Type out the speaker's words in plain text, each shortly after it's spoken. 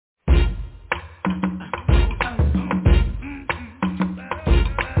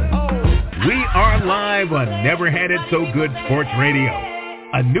live on Never Had It So Good Sports Radio.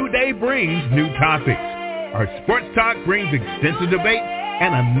 A new day brings new topics. Our sports talk brings extensive debate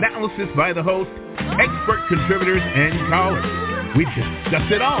and analysis by the host, expert contributors, and callers. We discuss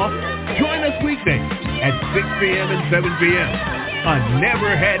it all. Join us weekdays at 6 p.m. and 7 p.m. on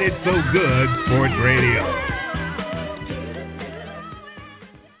Never Had It So Good Sports Radio.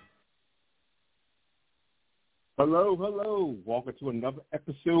 Hello, hello. Welcome to another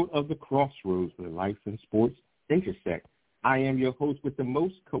episode of the Crossroads, where life and sports intersect. I am your host with the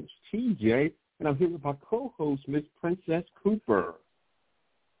most, Coach TJ, and I'm here with my co-host, Miss Princess Cooper.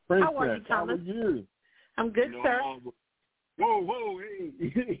 Princess, how are you, Thomas? How are you? I'm good, sir. Whoa,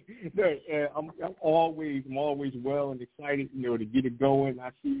 hey. I'm always well and excited, to get it going. I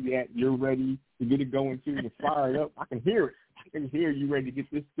see that you're ready to get it going, too, and fired up. I can hear it. I can hear you ready to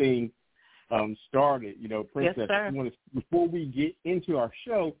get this thing started. Princess, yes, sir. Before we get into our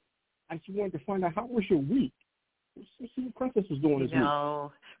show, I just wanted to find out, how was your week? Let's see what Princess was doing this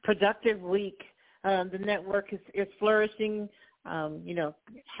week. Productive week. The network is flourishing.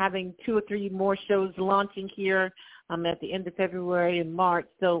 Having 2 or 3 more shows launching here at the end of February and March.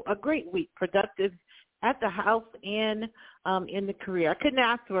 So a great week, productive at the house and in the career. I couldn't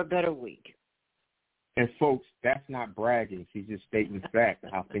ask for a better week. And, folks, that's not bragging. She's just stating fact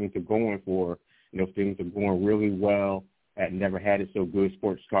how things are going for her. Things are going really well at Never Had It So Good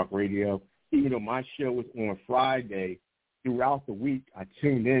Sports Talk Radio. Even though my show was on Friday, throughout the week I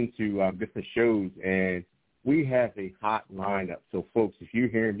tuned into different shows, and we have a hot lineup. So, folks, if you're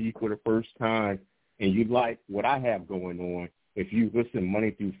hearing me for the first time and you like what I have going on, if you listen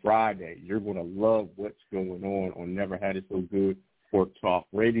Monday through Friday, you're going to love what's going on Never Had It So Good Sports Talk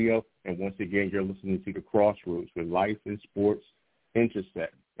Radio. And once again, you're listening to the Crossroads, where life and sports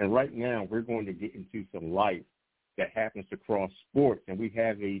intersect. And right now, we're going to get into some life that happens across sports. And we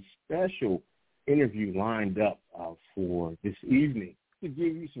have a special interview lined up for this evening to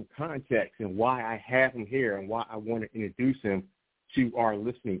give you some context and why I have him here and why I want to introduce him to our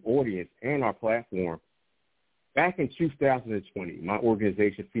listening audience and our platform. Back in 2020, my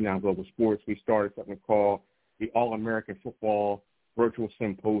organization, Phenom Global Sports, we started something called the All-American Football Virtual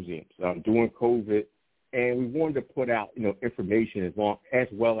Symposiums during COVID, and we wanted to put out, information as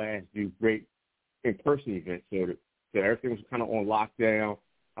well as do great in-person events. So everything was kind of on lockdown.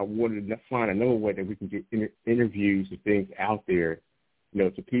 I wanted to find another way that we can get interviews and things out there,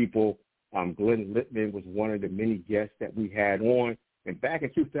 to people. Glenn Littman was one of the many guests that we had on. And back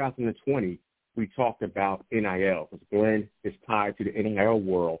in 2020, we talked about NIL, because Glenn is tied to the NIL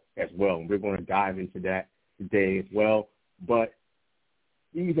world as well, and we're going to dive into that today as well. But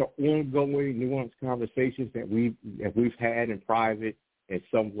these are ongoing, nuanced conversations that we've had in private and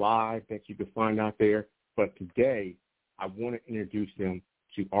some live that you can find out there. But today, I want to introduce them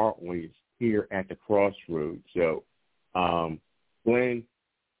to our audience here at the Crossroads. So, Glenn,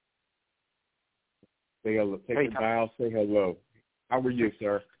 say hello. Take a bow. Say hello. How are you,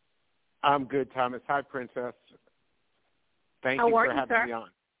 sir? I'm good, Thomas. Hi, Princess. Thank you for having me on.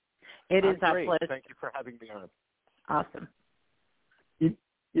 It is our pleasure. Thank you for having me on. Awesome.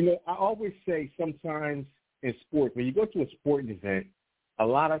 I always say sometimes in sports, when you go to a sporting event, a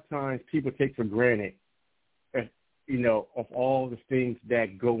lot of times people take for granted, of all the things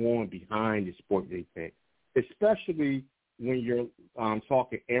that go on behind the sporting event, especially when you're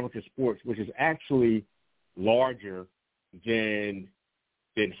talking amateur sports, which is actually larger than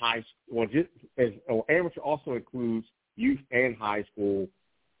high school. Amateur also includes youth and high school,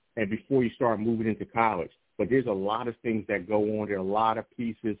 and before you start moving into college. But there's a lot of things that go on. There are a lot of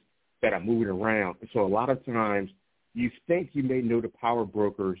pieces that are moving around. And so a lot of times you think you may know the power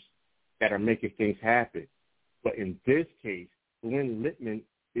brokers that are making things happen. But in this case, Glenn Littman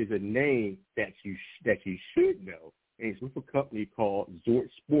is a name that you should know. And he's with a company called Zort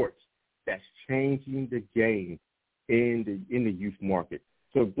Sports that's changing the game in the youth market.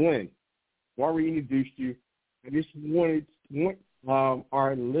 So, Glenn, while we introduced you, I just want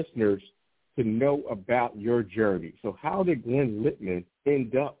our listeners to know about your journey. So how did Glenn Littman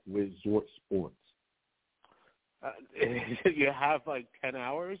end up with Zort Sports? You have like 10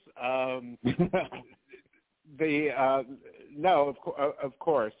 hours? No, of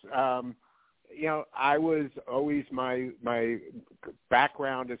course. I was always my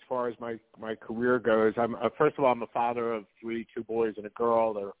background as far as my career goes. First of all, I'm a father of 3, 2 boys and a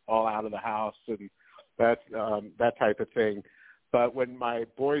girl. They're all out of the house and that type of thing. But when my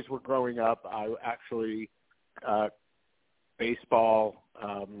boys were growing up, I actually baseball,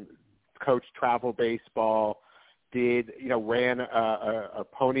 coached travel baseball, ran a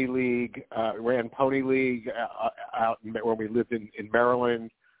pony league, out when we lived in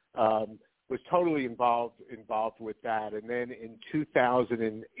Maryland. was totally involved with that. And then in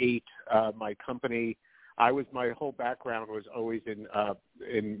 2008, my company, my whole background was always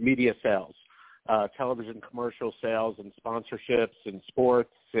in media sales, television commercial sales and sponsorships and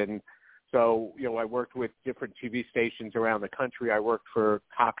sports. And so, I worked with different TV stations around the country. I worked for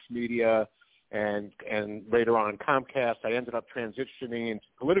Cox Media and later on Comcast. I ended up transitioning into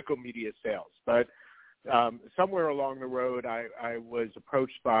political media sales. But somewhere along the road, I was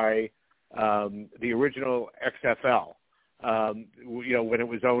approached by the original XFL, when it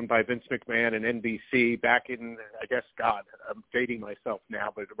was owned by Vince McMahon and NBC back in, I guess, I'm dating myself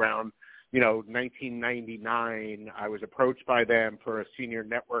now, but around, 1999, I was approached by them for a senior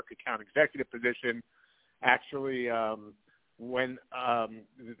network account executive position. Actually, went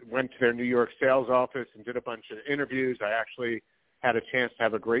to their New York sales office and did a bunch of interviews. I actually had a chance to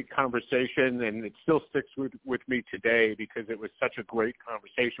have a great conversation, and it still sticks with me today because it was such a great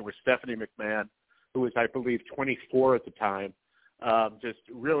conversation with Stephanie McMahon, who was, I believe, 24 at the time. Just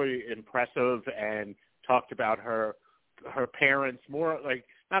really impressive, and talked about her parents, more like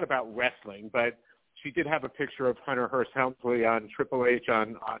not about wrestling, but she did have a picture of Hunter Hearst Helmsley on Triple H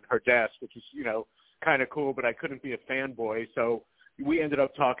on her desk, which is, kind of cool, but I couldn't be a fanboy. So we ended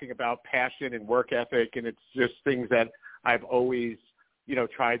up talking about passion and work ethic, and it's just things that I've always,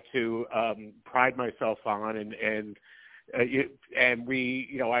 tried to pride myself on. And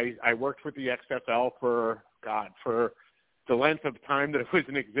we, I worked with the XFL for the length of time that it was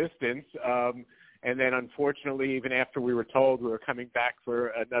in existence. And then unfortunately, even after we were told we were coming back for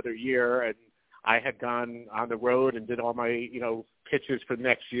another year, and I had gone on the road and did all my, pitches for the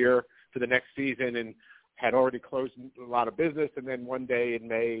next year, for the next season, and had already closed a lot of business. And then one day in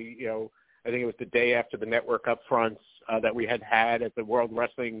May, I think it was the day after the network upfronts that we had at the World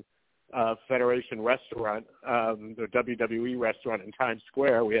Wrestling Federation restaurant, the WWE restaurant in Times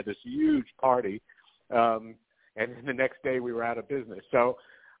Square. We had this huge party, and then the next day we were out of business. So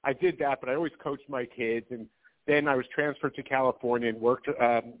I did that, but I always coached my kids. And then I was transferred to California and worked,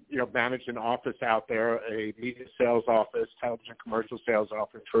 managed an office out there, a media sales office, television commercial sales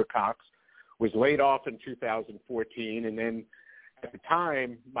office for Cox. Was laid off in 2014, and then at the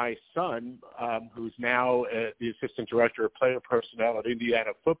time, my son, who's now the assistant director of player personnel at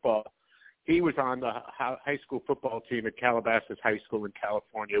Indiana football, he was on the high school football team at Calabasas High School in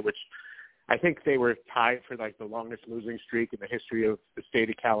California, which I think they were tied for like the longest losing streak in the history of the state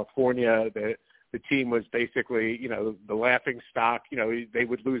of California. The team was basically, the laughing stock. They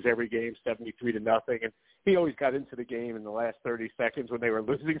would lose every game 73-0, and he always got into the game in the last 30 seconds when they were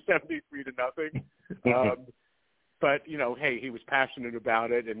losing 73-0. But, hey, he was passionate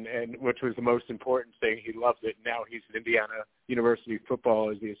about it, and which was the most important thing. He loved it. Now he's at Indiana University football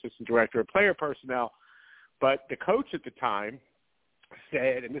as the assistant director of player personnel. But the coach at the time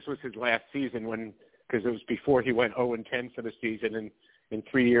said, and this was his last season because it was before he went 0-10 for the season, and in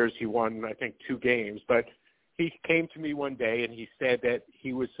 3 years he won, I think, 2 games. But he came to me one day and he said that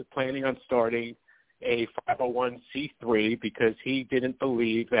he was planning on starting a 501c3 because he didn't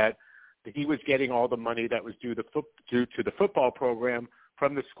believe that he was getting all the money that was due to the football program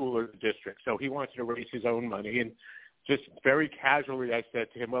from the school or the district. So he wanted to raise his own money. And just very casually I said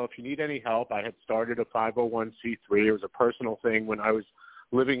to him, well, if you need any help, I had started a 501c3. It was a personal thing when I was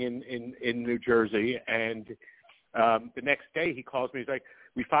living in New Jersey. And the next day he calls me. He's like,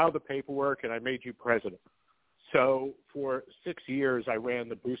 we filed the paperwork and I made you president. So for 6 years I ran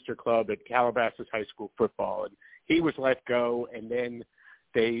the booster club at Calabasas High School football. And he was let go, and then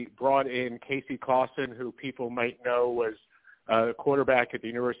they brought in Casey Clausen, who people might know was a quarterback at the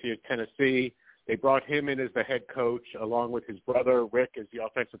University of Tennessee. They brought him in as the head coach, along with his brother, Rick, as the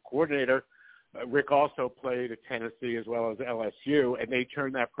offensive coordinator. Rick also played at Tennessee as well as LSU, and they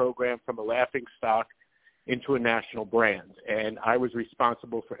turned that program from a laughingstock into a national brand. And I was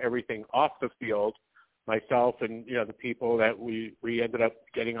responsible for everything off the field, myself and, the people that we ended up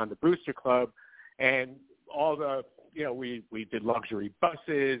getting on the booster club, and all the, we did luxury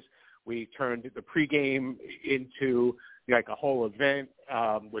buses. We turned the pregame into like a whole event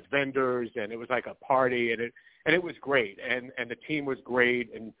with vendors, and it was like a party, and it was great. And the team was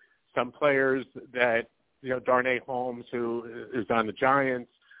great. And some players that, Darnay Holmes, who is on the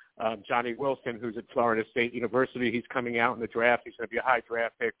Giants, Johnny Wilson, who's at Florida State University, he's coming out in the draft. He's going to be a high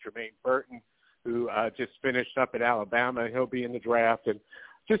draft pick. Jermaine Burton, who just finished up at Alabama, he'll be in the draft. And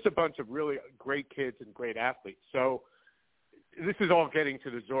just a bunch of really great kids and great athletes. So this is all getting to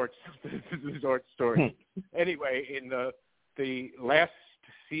the Zort story. Anyway, in the last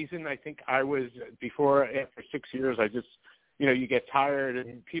season, I think I was after 6 years, I just, you get tired,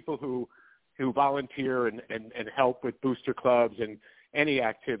 and people who volunteer and help with booster clubs, and any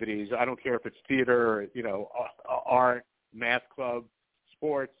activities. I don't care if it's theater, art, math club,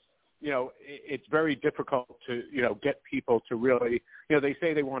 sports. It's very difficult to, get people to really, they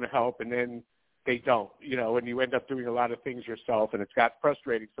say they want to help and then they don't, and you end up doing a lot of things yourself, and it's got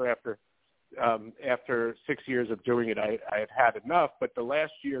frustrating. So after 6 years of doing it, I had had enough. But the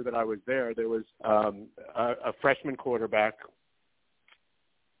last year that I was there was a freshman quarterback,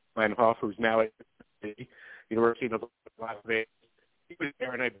 Lenhoff, who's now at the University of Las Vegas. He was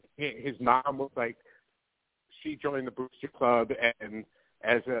there, and his mom was like, she joined the Booster Club and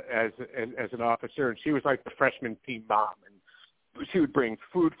as an officer, and she was like the freshman team mom, and she would bring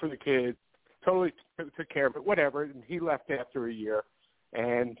food for the kids, totally took care of it, whatever. And he left after a year,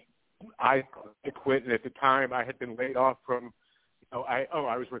 and I quit. And at the time, I had been laid off from, I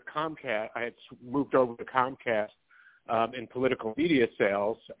was with Comcast. I had moved over to Comcast in political media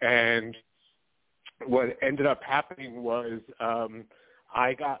sales, and what ended up happening was they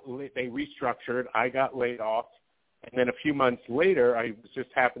restructured. I got laid off. And then a few months later, I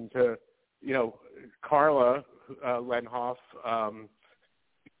just happened to, Carla Lenhoff,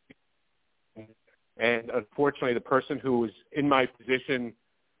 and unfortunately the person who was in my position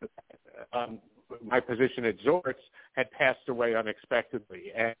at Zortz had passed away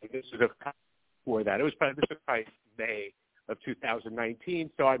unexpectedly. And this is before that. This was probably May of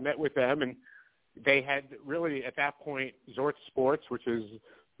 2019. So I met with them, and they had really, at that point, Zortz Sports, which is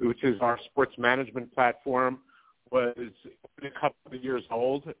our sports management platform, was a couple of years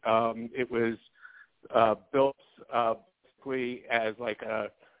old. It was built basically as like a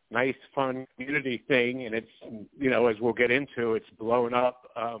nice, fun community thing, and it's, as we'll get into, it's blown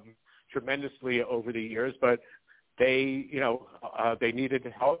up tremendously over the years. But they, they needed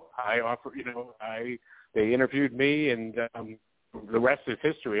help. I offered, they interviewed me, and the rest is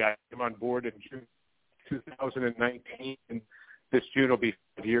history. I came on board in June 2019, and this June will be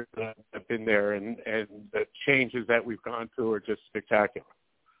 5 years that I've been there, and the changes that we've gone through are just spectacular.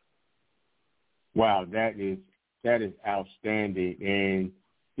 Wow, that is outstanding, and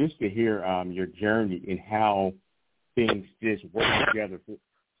just to hear your journey and how things just work together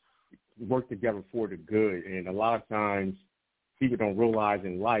for the good. And a lot of times, people don't realize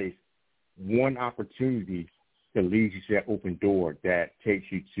in life, one opportunity can lead you to that open door that takes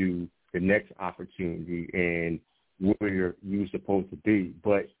you to the next opportunity and where you're supposed to be.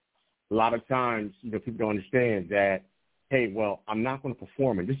 But a lot of times, people don't understand that, hey, well, I'm not going to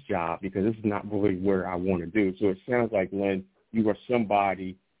perform in this job because this is not really where I want to do. So it sounds like, Len, you are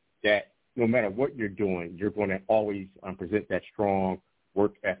somebody that no matter what you're doing, you're going to always present that strong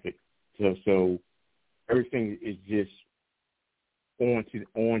work ethic. So everything is just on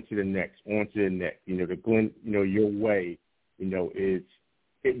to the next. The Glenn, your way,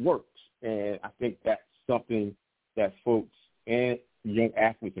 it works. And I think that's something that folks and young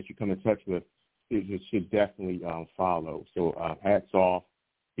athletes that you come in touch with should definitely follow. So hats off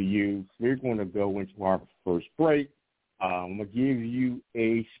to you. We're going to go into our first break. I'm going to give you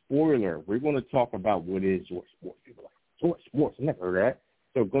a spoiler. We're going to talk about what is Zortz Sports. Sports. I never heard that.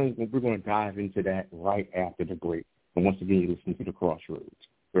 So we're going to dive into that right after the break. And once again, you listen to the Crossroads.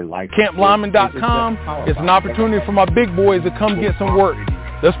 CampLyman.com is an opportunity for my big boys to come get some work.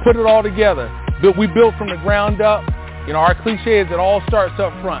 Let's put it all together. We built from the ground up. Our cliche is it all starts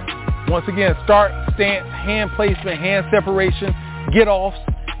up front. Once again, start, stance, hand placement, hand separation, get-offs,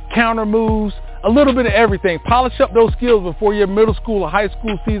 counter moves, a little bit of everything. Polish up those skills before your middle school or high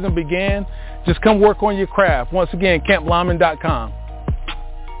school season began. Just come work on your craft. Once again, CampLyman.com.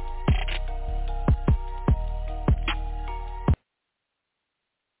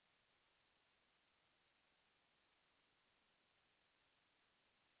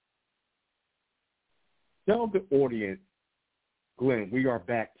 Tell the audience, Glenn, we are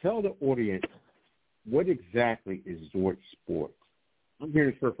back. Tell the audience, what exactly is Zortz Sports? I'm hearing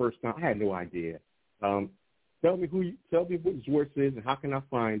this for the first time. I had no idea. Tell me what Zortz is and how can I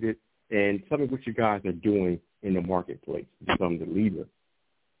find it, and tell me what you guys are doing in the marketplace to become the leader.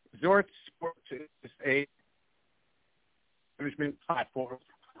 Zortz Sports is a management platform.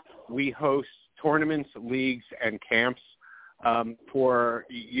 We host tournaments, leagues, and camps for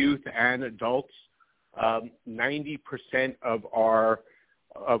youth and adults. 90% of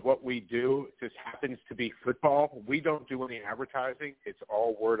what we do just happens to be football. We don't do any advertising. It's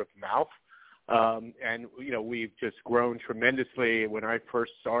all word of mouth. And, we've just grown tremendously. When I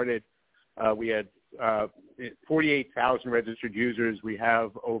first started, we had 48,000 registered users. We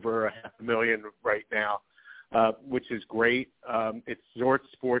have over 500,000 right now, which is great. It's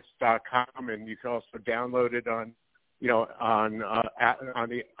ZortzSports.com, and you can also download it on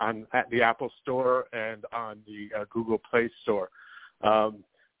the Apple Store and on the Google Play Store.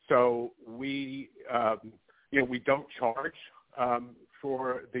 So we, we don't charge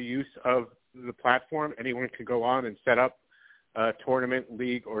for the use of the platform. Anyone can go on and set up a tournament,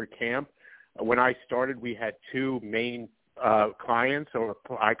 league, or camp. When I started, we had two main clients, or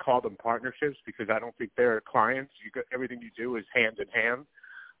I call them partnerships because I don't think they're clients. Everything you do is hand in hand.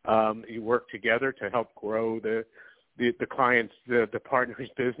 You work together to help grow the client's, the partner's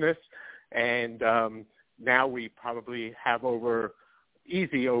business. And now we probably have over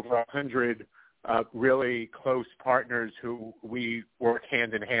 100 really close partners who we work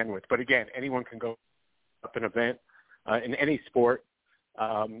hand in hand with. But again, anyone can go up an event in any sport.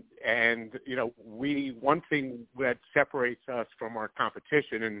 And, one thing that separates us from our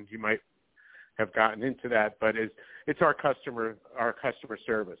competition, and you might have gotten into that, but it's our customer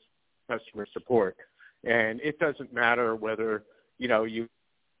service, customer support. And it doesn't matter whether, you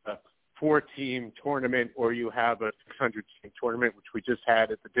a 4-team tournament or you have a 600-team tournament, which we just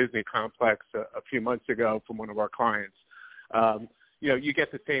had at the Disney complex a few months ago from one of our clients. You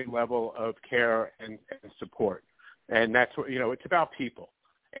get the same level of care and support. And that's what, it's about people.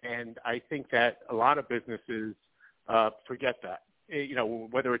 And I think that a lot of businesses forget that,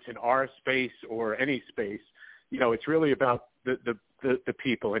 whether it's in our space or any space, it's really about the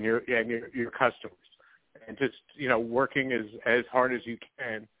people and your customers, and just, working as hard as you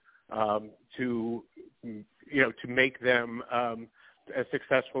can to make them as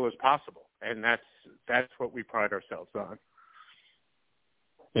successful as possible. And that's what we pride ourselves on.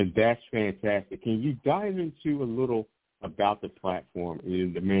 And that's fantastic. Can you dive into a little about the platform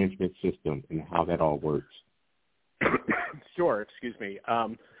and the management system and how that all works? Sure. Excuse me.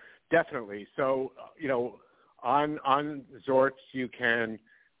 Definitely. So, on Zorts, you can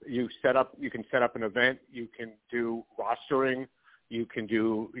set up an event. You can do rostering. You can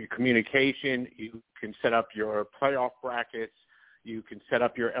do communication. You can set up your playoff brackets. You can set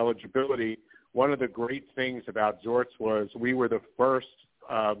up your eligibility. One of the great things about Zorts was we were the first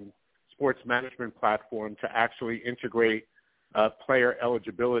sports management platform to actually integrate player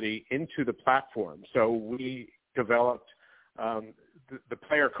eligibility into the platform. So we developed the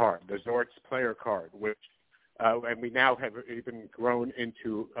player card, the Zorts player card, which and we now have even grown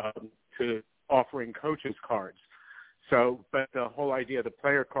into to offering coaches cards. So, but the whole idea of the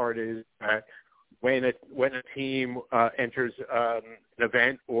player card is that when a team enters an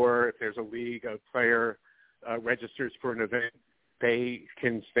event, or if there's a league, a player registers for an event, they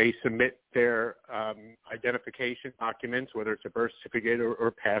submit their identification documents, whether it's a birth certificate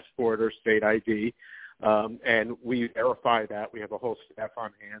or passport or state ID, and we verify that. We have a whole staff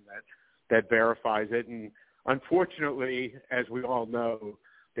on hand that verifies it. And unfortunately, as we all know,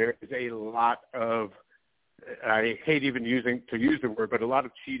 there is a lot of, I hate even to use the word, but a lot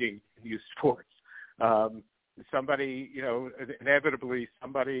of cheating in youth sports. Somebody, inevitably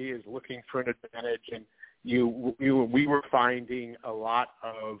somebody is looking for an advantage, and we were finding a lot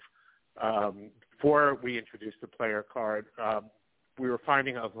of, before we introduced the player card, we were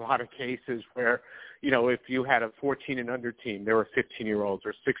finding a lot of cases where, if you had a 14 and under team, there were 15-year-olds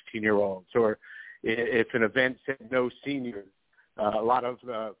or 16-year-olds, or if an event said no seniors. A lot of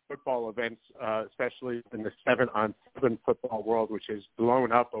football events, especially in the 7-on-7 football world, which has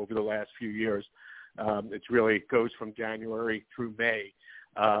blown up over the last few years, it really goes from January through May.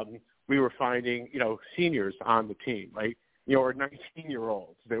 We were finding, seniors on the team, like, or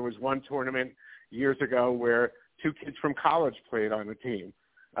 19-year-olds. There was one tournament years ago where 2 kids from college played on the team.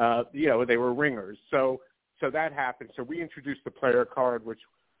 They were ringers. So that happened. So we introduced the player card,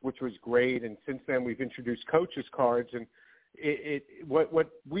 which was great. And since then we've introduced coaches cards. And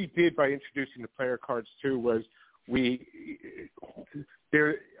what we did by introducing the player cards too was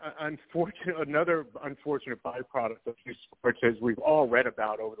another unfortunate byproduct of youth sports, as we've all read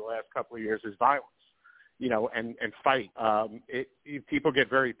about over the last couple of years, is violence, and fight. People get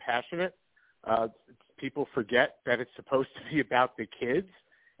very passionate. People forget that it's supposed to be about the kids,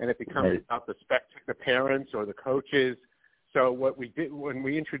 and it becomes about the parents or the coaches. So what we did when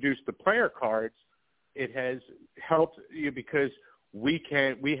we introduced the player cards, it has helped you because we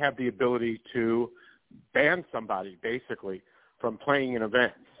have the ability to ban somebody basically from playing in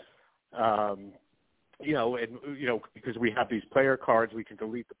events. Because we have these player cards, we can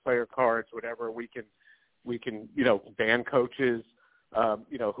delete the player cards, whatever. We can ban coaches,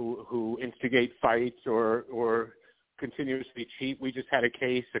 who instigate fights or continuously cheat. We just had a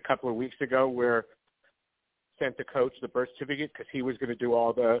case a couple of weeks ago where sent the coach the birth certificate because he was going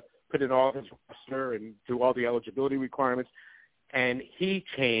to put in all his roster and do all the eligibility requirements, and he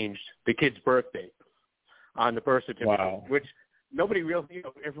changed the kid's birth date on the birth certificate, which nobody really,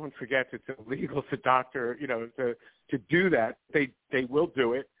 everyone forgets it's illegal to doctor, to do that. They will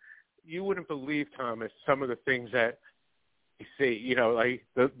do it. You wouldn't believe, Thomas, some of the things that you see, like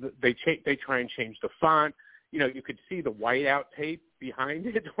they try and change the font. You could see the whiteout tape behind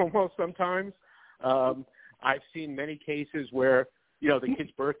it almost sometimes. I've seen many cases where, the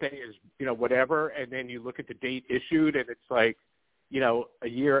kid's birthday is, whatever, and then you look at the date issued and it's like, a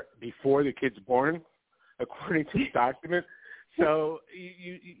year before the kid's born, according to the document. So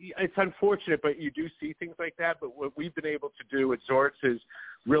it's unfortunate, but you do see things like that. But what we've been able to do at Zorts is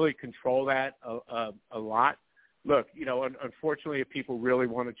really control that a lot. Look, unfortunately, if people really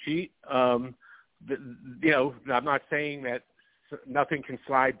want to cheat, I'm not saying that nothing can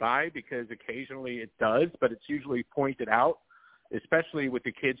slide by, because occasionally it does, but it's usually pointed out, especially with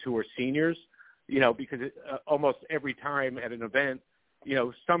the kids who are seniors, because almost every time at an event,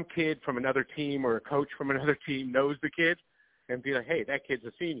 some kid from another team or a coach from another team knows the kid and be like, hey, that kid's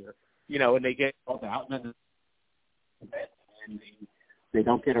a senior, and they get called out and they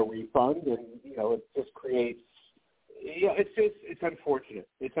don't get a refund, and, it just creates, it's unfortunate.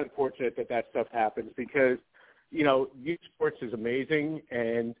 It's unfortunate that stuff happens because, youth sports is amazing,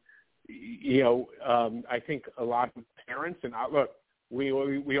 and, I think a lot of parents, and look, we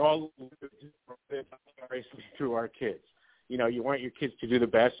all through our kids. You want your kids to do the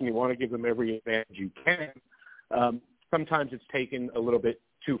best, and you want to give them every advantage you can. Sometimes it's taken a little bit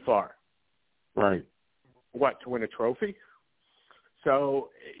too far. Right. What, to win a trophy? So,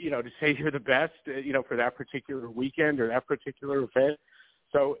 to say you're the best, for that particular weekend or that particular event.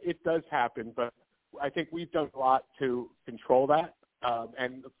 So it does happen, but I think we've done a lot to control that,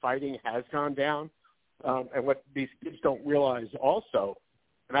 and the fighting has gone down. And what these kids don't realize also,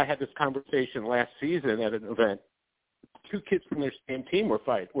 and I had this conversation last season at an event, 2 kids from their same team were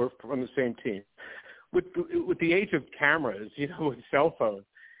from the same team. With the age of cameras, with cell phones,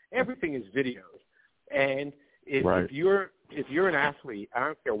 everything is videoed. And if you're an athlete, I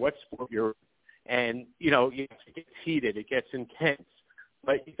don't care what sport you're in, and it gets heated, it gets intense,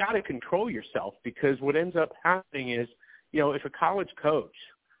 but you got to control yourself, because what ends up happening is, if a college coach,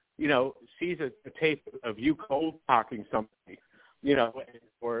 sees a tape of you cold cocking somebody,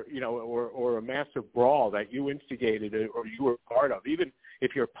 or a massive brawl that you instigated or you were part of, even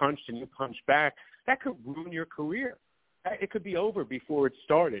if you're punched and you punch back, that could ruin your career. It could be over before it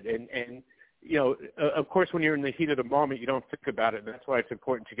started. And of course, when you're in the heat of the moment, you don't think about it. And that's why it's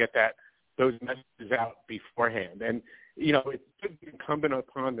important to get those messages out beforehand. And, it's incumbent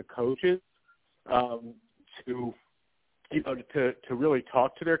upon the coaches to really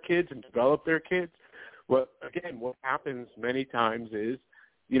talk to their kids and develop their kids. What happens many times is,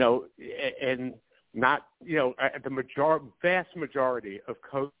 and not, the vast majority of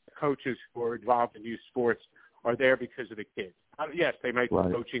coaches who are involved in youth sports are there because of the kids. Yes, they might be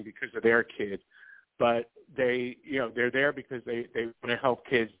coaching because of their kids, but they're there because they want to help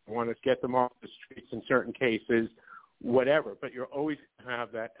kids, want to get them off the streets in certain cases, whatever. But you're always going to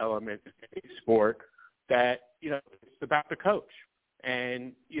have that element in sport that, it's about the coach,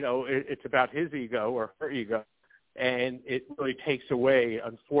 and, it's about his ego or her ego, and it really takes away,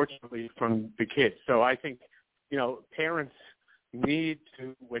 unfortunately, from the kids. So I think, parents need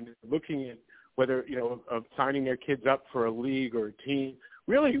to, when looking at whether, of signing their kids up for a league or a team,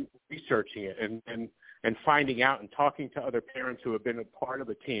 really researching it and finding out and talking to other parents who have been a part of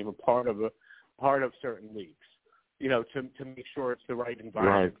a team, a part of certain leagues, to make sure it's the right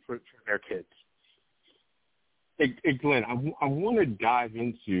environment for their kids. Hey, Glenn, I want to dive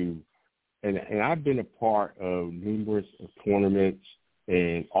into, and I've been a part of numerous tournaments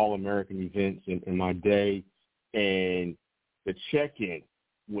and All-American events in my day, and the check-in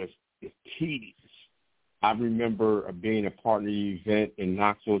was tedious. I remember being a part of the event in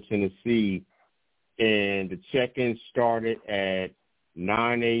Knoxville, Tennessee, and the check-in started at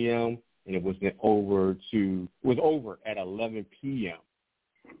 9 a.m. and it was over at 11 p.m.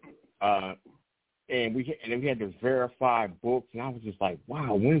 And we had to verify books, and I was just like,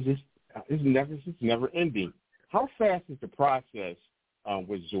 wow, when is this? This is never ending. How fast is the process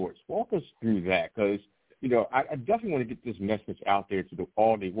with Zorts? Walk us through that, because I definitely want to get this message out there to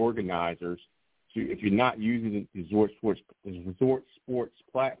all the organizers. If you're not using the Zorts Sports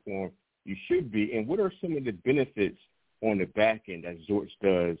platform, you should be. And what are some of the benefits on the back end that Zorts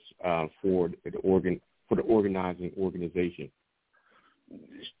does for the organizing organization?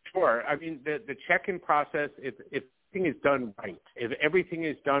 Sure. I mean, the check-in process, if everything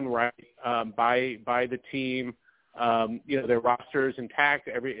is done right, by the team, their roster is intact.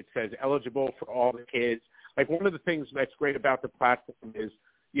 It says eligible for all the kids. Like, one of the things that's great about the platform is,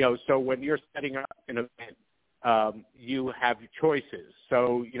 so when you're setting up an event, you have choices.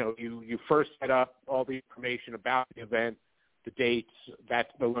 So, you first set up all the information about the event, the dates,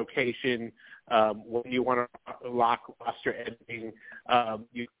 that's the location, when you want to lock roster editing,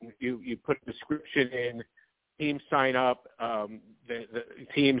 you put a description in, teams sign up, the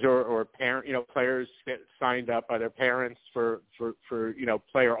teams or parent, players get signed up by their parents for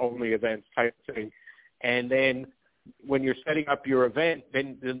player only events type thing. And then when you're setting up your event,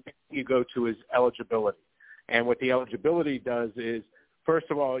 then the next thing you go to is eligibility. And what the eligibility does is, first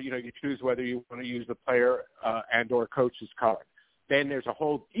of all, you choose whether you want to use the player and or coach's card. Then there's a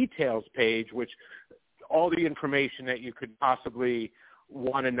whole details page, which all the information that you could possibly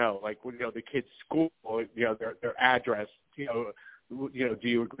want to know, like the kid's school, their address, do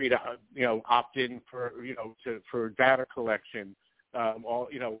you agree to opt in for for data collection?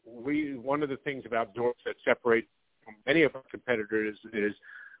 One of the things about Zorts that separate from many of our competitors is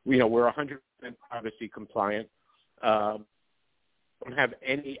we're 100% privacy compliant. Don't have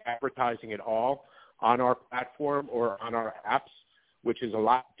any advertising at all on our platform or on our apps, which is a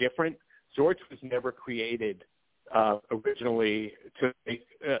lot different. Zorts was never created originally to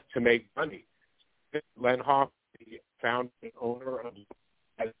make money. Len Hoff, the founder and owner of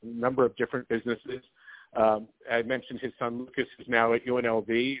a number of different businesses. I mentioned his son Lucas is now at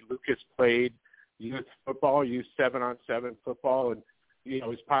UNLV. Lucas played youth football, youth 7-on-7 football, and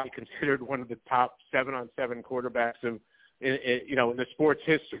is probably considered one of the top 7-on-7 quarterbacks in the sports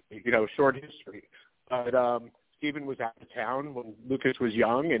history, short history. But Stephen was out of town when Lucas was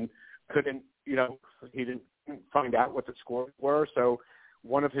young and couldn't, he didn't find out what the scores were. So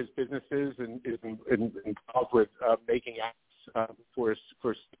one of his businesses is involved with making apps for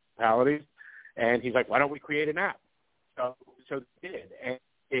municipalities. And he's like, why don't we create an app? So they did.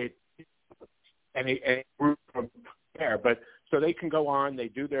 And it grew from there. But so they can go on, they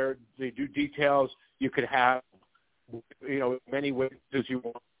do details. You could have, many ways as you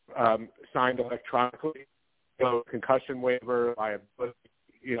want, signed electronically. Concussion waiver, liability,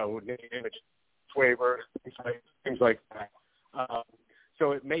 image waiver, things like that.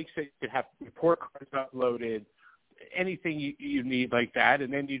 So it makes it, you have report cards uploaded, anything you need like that,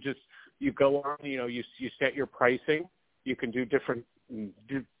 and then you go on, you set your pricing. You can do different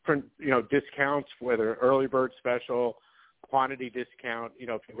discounts, whether early bird special, quantity discount.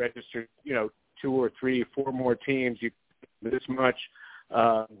 If you register, 2 or 3, 4 more teams, you get this much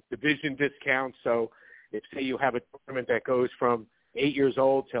division discount. So if, say, you have a tournament that goes from 8 years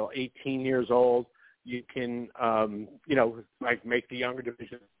old till 18 years old, you can, make the younger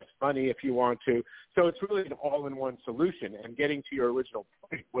division money if you want to. So it's really an all-in-one solution. And getting to your original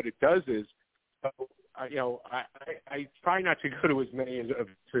point, what it does is, I try not to go to as many as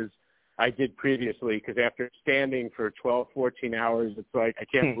I did previously, because after standing for 12, 14 hours, it's like I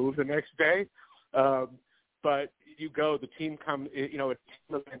can't move the next day. But you go, the team comes, the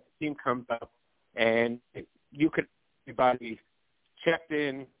team comes up, and you could everybody checked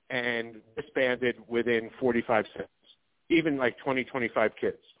in and disbanded within 45 seconds, even like 20, 25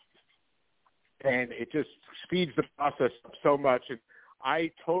 kids. And it just speeds the process up so much. And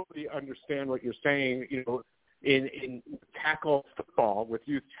I totally understand what you're saying, in tackle football, with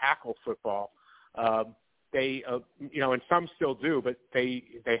youth tackle football. They, and some still do, but they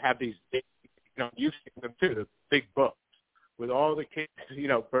have these big, you've seen them too, the big books with all the kids,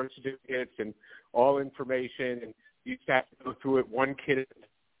 birth certificates and all information, and you have to go through it one kid at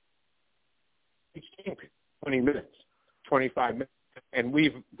each game, 20 minutes, 25 minutes. And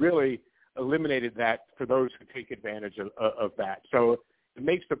we've really eliminated that for those who take advantage of that. So it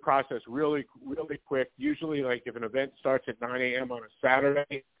makes the process really, really quick. Usually, like if an event starts at 9 a.m. on a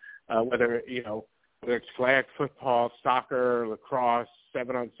Saturday, whether it's flag football, soccer, lacrosse,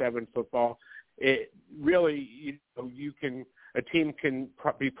 7-on-7 football, it really, a team can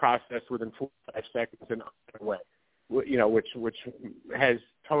be processed within 45 seconds and away, which has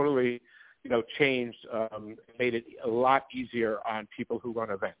totally, changed, made it a lot easier on people who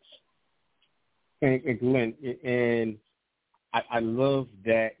run events. And Glenn, and I love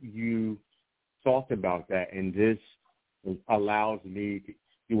that you talked about that, and this allows me to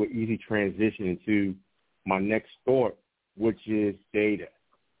do an easy transition into my next thought, which is data.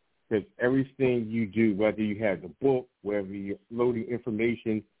 Because everything you do, whether you have the book, whether you're loading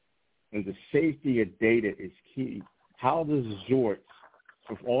information, and the safety of data is key. How does Zorts,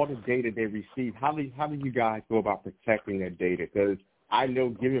 with all the data they receive, how do you guys go about protecting that data? Because I know,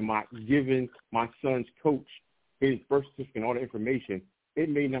 given my son's coach his birth certificate and all the information, it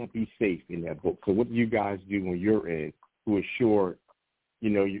may not be safe in that book. So what do you guys do on your end to assure,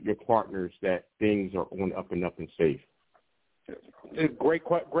 your partners that things are on up and safe? Great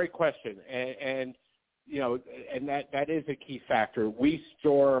question. And and that is a key factor. We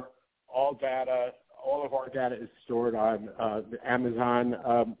store all data. All of our data is stored on the Amazon,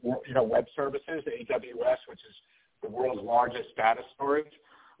 web services, AWS, which is the world's largest data storage.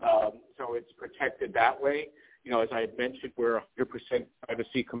 So it's protected that way. As I had mentioned, we're 100%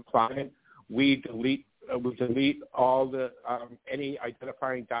 privacy compliant. We delete all the any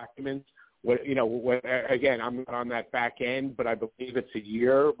identifying documents. Again, I'm not on that back end, but I believe it's a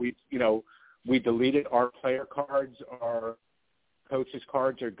year. We deleted our player cards. Our coaches'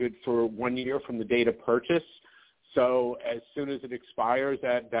 cards are good for 1 year from the date of purchase. So as soon as it expires,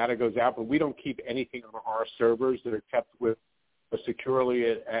 that data goes out. But we don't keep anything on our servers that are kept with securely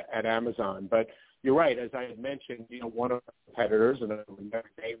at Amazon. But you're right, as I had mentioned, one of our competitors, and I will never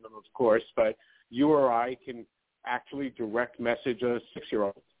name them, of course, but you or I can actually direct message a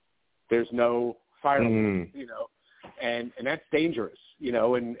 6-year-old. There's no firewall, and that's dangerous,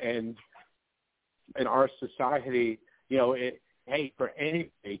 and in our society, for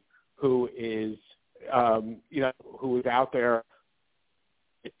anybody who is, who is out there,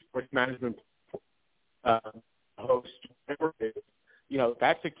 sports management host, whatever it is,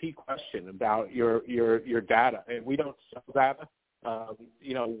 that's a key question about your data, and we don't sell data.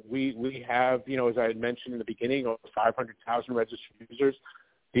 We have, as I had mentioned in the beginning, over 500,000 registered users.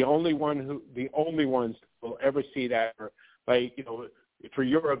 The only ones who will ever see that are for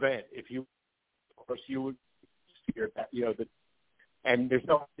your event, if you, of course, you would see your, and there's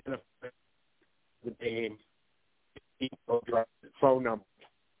no the name, phone number.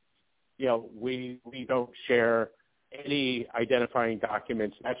 We don't share any identifying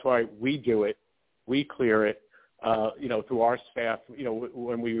documents. That's why we do it. We clear it, through our staff,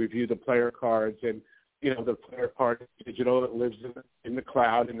 when we review the player cards, and, the player card is digital. It lives in the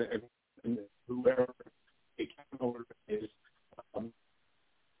cloud, and whoever the account holder is,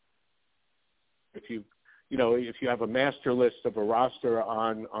 if you have a master list of a roster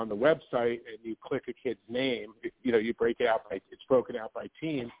on the website and you click a kid's name, you break it out it's broken out by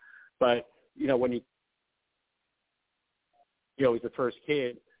team. But, when as the first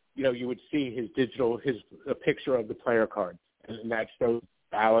kid, you would see a picture of the player card, and that shows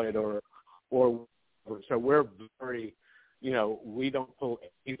valid or so we're very, we don't pull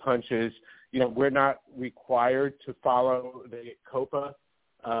any punches. We're not required to follow the COPA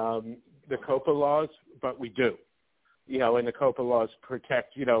laws, but we do. And the COPA laws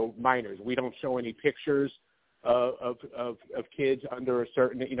protect, minors. We don't show any pictures of kids under a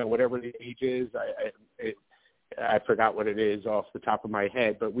certain, whatever the age is. I forgot what it is off the top of my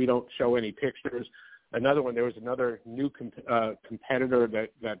head, but we don't show any pictures. There was another new competitor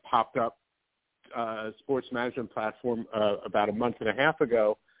that popped up, sports management platform about a month and a half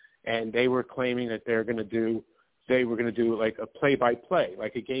ago, and they were claiming that they were going to do like a play-by-play,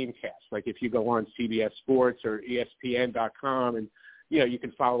 like a game cast. Like if you go on CBS Sports or ESPN.com, and you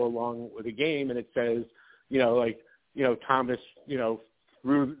can follow along with a game, and it says Thomas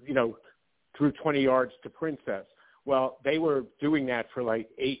threw 20 yards to Princess. Well, they were doing that for like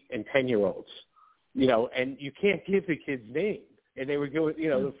 8 and 10-year-olds, and you can't give the kid's name. And they were doing,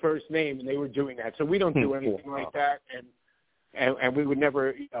 the first name, and they were doing that. So we don't do anything like that, and we would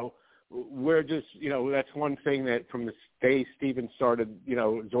never, we're just, that's one thing that from the day Steven started,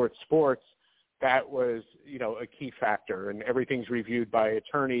 Zort Sports, that was, a key factor. And everything's reviewed by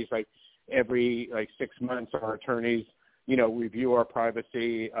attorneys. Like every 6 months, our attorneys, review our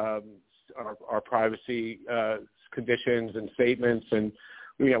privacy, our privacy conditions and statements, and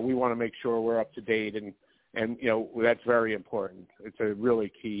we want to make sure we're up to date, and that's very important. It's a really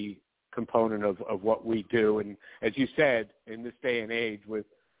key component of what we do. And as you said, in this day and age with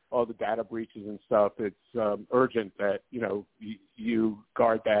all the data breaches and stuff, it's urgent that, you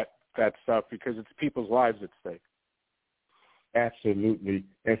guard that stuff, because it's people's lives at stake. Absolutely.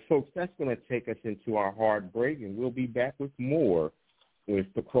 And folks, that's going to take us into our hard break, and we'll be back with more with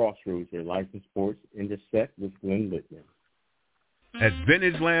the Crossroads, your licensed sports Intersect with Glenn Littman. At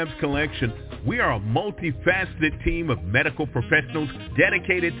Vintage Labs Collection, we are a multifaceted team of medical professionals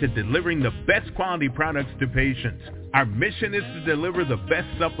dedicated to delivering the best quality products to patients. Our mission is to deliver the best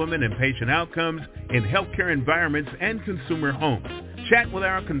supplement and patient outcomes in healthcare environments and consumer homes. Chat with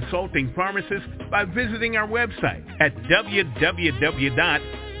our consulting pharmacists by visiting our website at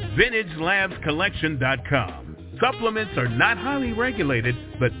www.vintagelabscollection.com. Supplements are not highly regulated,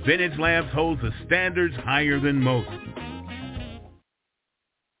 but Vintage Labs holds the standards higher than most.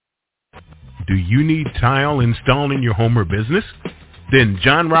 Do you need tile installed in your home or business? Then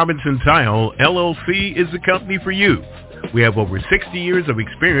John Robinson Tile, LLC is the company for you. We have over 60 years of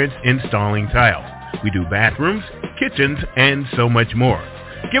experience installing tiles. We do bathrooms, kitchens, and so much more.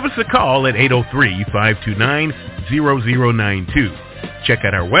 Give us a call at 803-529-0092. Check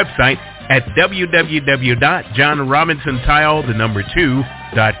out our website at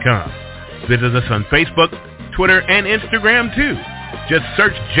www.johnrobinsontile2.com. Visit us on Facebook, Twitter, and Instagram too. Just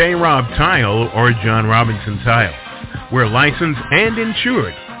search J. Rob Tile or John Robinson Tile. We're licensed and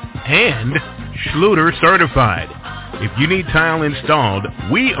insured and Schluter certified. If you need tile installed,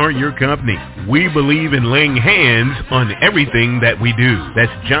 we are your company. We believe in laying hands on everything that we do.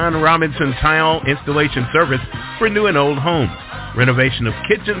 That's John Robinson Tile Installation Service for new and old homes. Renovation of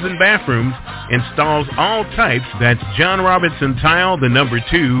kitchens and bathrooms, installs all types. That's John Robinson Tile,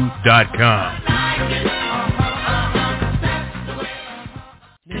 2.com.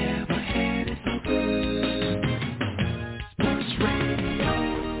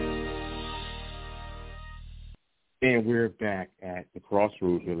 And we're back at the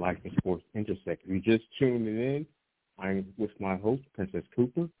Crossroads with Life and Sports Intersect. If you just tuned in, I'm with my host, Princess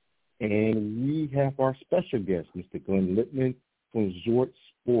Cooper, and we have our special guest, Mr. Glenn Lippman from Zort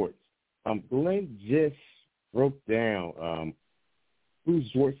Sports. Glenn just broke down who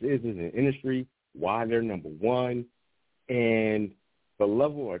Zort is in the industry, why they're number one, and the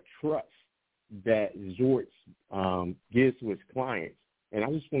level of trust that Zort gives to its clients. And I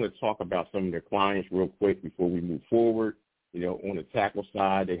just want to talk about some of their clients real quick before we move forward. On the tackle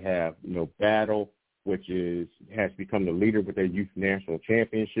side, they have, Battle, which has become the leader with their youth national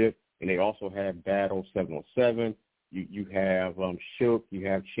championship. And they also have Battle 7-on-7. You have Shook. You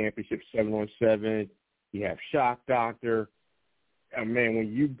have Championship 7-on-7. You have Shock Doctor. Man,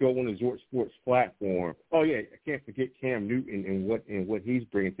 when you go on the Zort Sports platform, I can't forget Cam Newton and what he's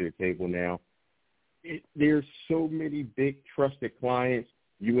bringing to the table now. There's so many big trusted clients,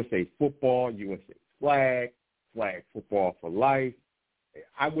 USA Football, USA Flag Football for Life.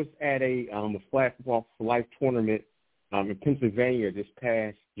 I was at a Flag Football for Life tournament in Pennsylvania this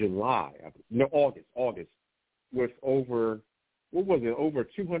past August, with over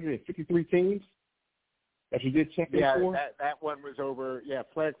 253 teams that you did check in for? Yeah, that one was over,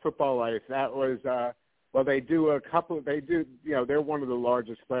 Flag Football Life. That was they're one of the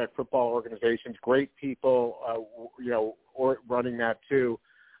largest flag football organizations. Great people, running that too.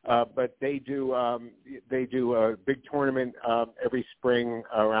 But they do a big tournament every spring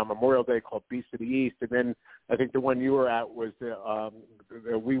around Memorial Day called Beast of the East. And then I think the one you were at was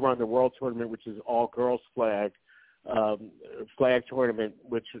We Run the World tournament, which is all girls flag tournament,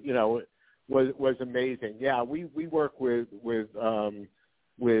 which was amazing. Yeah, we work with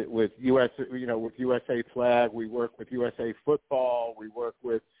USA Flag, we work with USA Football, we work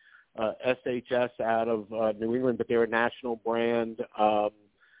with SHS out of New England, but they're a national brand.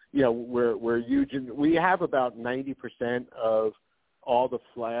 We're huge. We have about 90% of all the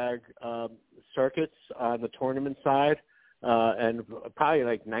flag circuits on the tournament side, and probably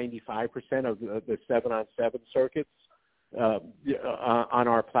like 95% of the 7-on-7 circuits on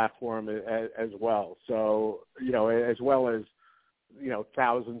our platform as well. So, as well as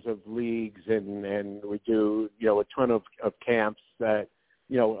thousands of leagues, and we do, a ton of camps that,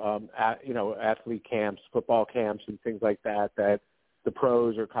 athlete camps, football camps, and things like that the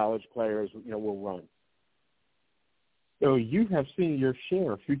pros or college players, will run. So you have seen your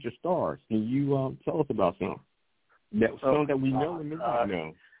share of future stars. Can you tell us about some? Some that we know and may not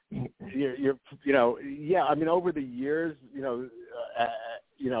know. Over the years,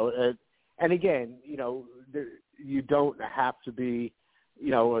 and again, you don't have to be,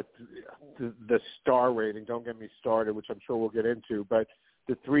 the star rating. Don't get me started, which I'm sure we'll get into. But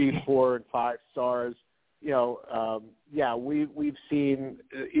the 3, 4, and 5 stars, we've seen,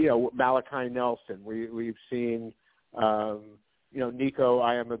 Malachi Nelson. We've seen, Nico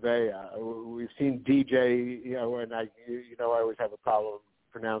Iamabea. We've seen DJ, and I always have a problem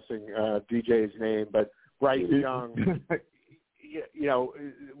pronouncing DJ's name, but Bryce Young.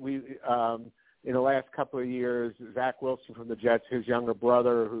 We in the last couple of years, Zach Wilson from the Jets, his younger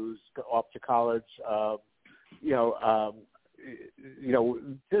brother, who's off to college.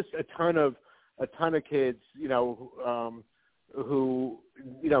 Just a ton of kids, who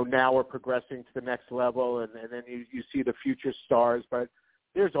now are progressing to the next level, and then you see the future stars. But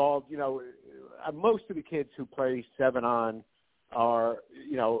there's all, most of the kids who play 7-on are,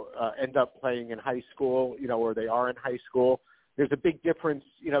 end up playing in high school, or they are in high school. There's a big difference,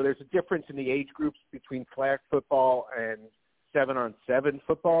 there's a difference in the age groups between flag football and 7-on-7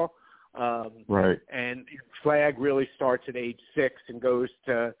 football. Right. And flag really starts at age 6 and goes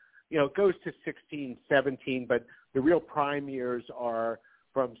to 16, 17, but the real prime years are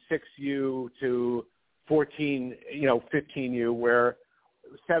from 6U to 14, 15U, where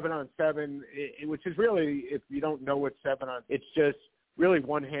 7-on-7, which is really, if you don't know what 7-on, it's just really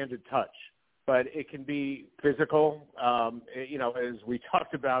one-handed touch, but it can be physical. You know, as we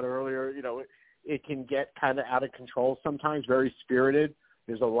talked about earlier, you know, it can get kind of out of control sometimes, very spirited.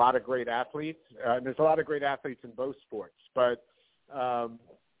 There's a lot of great athletes, and there's a lot of great athletes in both sports. But,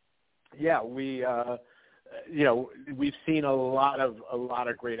 yeah, we, you know, we've seen a lot of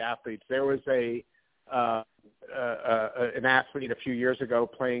great athletes. There was an athlete a few years ago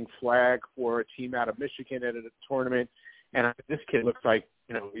playing flag for a team out of Michigan at a tournament, and this kid looks like,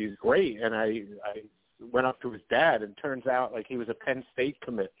 you know, he's great. And I went up to his dad, and turns out like he was a Penn State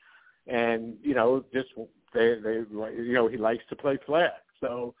commit, and you know, just they you know, he likes to play flag.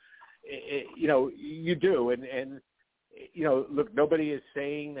 So, you know, you do, and you know, look, nobody is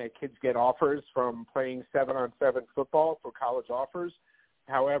saying that kids get offers from playing 7-on-7 football for college offers.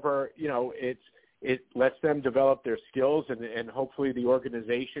 However, you know, it lets them develop their skills, and hopefully the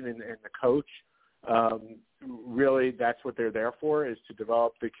organization and the coach, really that's what they're there for, is to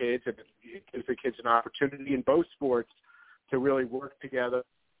develop the kids, and it gives the kids an opportunity in both sports to really work together,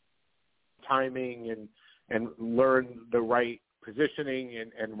 timing, and learn the right positioning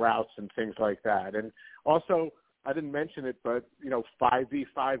and routes and things like that. And also, I didn't mention it, but, you know,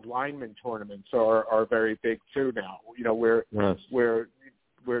 5v5 lineman tournaments are very big too now, you know, where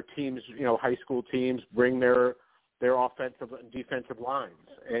teams, you know, high school teams bring their offensive and defensive lines,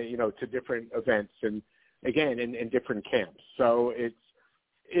 you know, to different events, and again, in different camps. So it's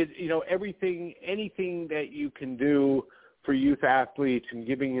you know, anything that you can do for youth athletes and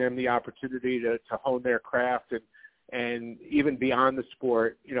giving them the opportunity to hone their craft and even beyond the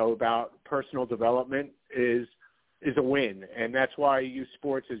sport, you know, about personal development is a win. And that's why youth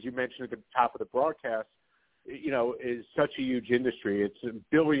sports, as you mentioned at the top of the broadcast, you know, is such a huge industry. It's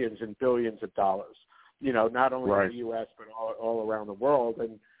billions and billions of dollars, you know, not only in the U.S., but all around the world.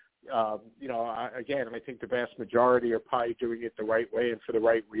 And, you know, I think the vast majority are probably doing it the right way and for the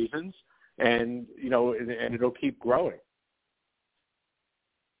right reasons. And, you know, and it'll keep growing.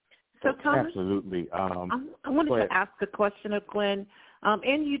 So, Thomas, absolutely. I wanted to ask a question of Glenn,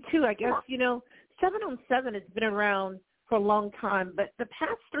 and you too. I guess, you know, 7-on-7 has been around for a long time, but the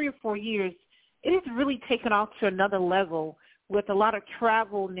past 3 or 4 years, it has really taken off to another level with a lot of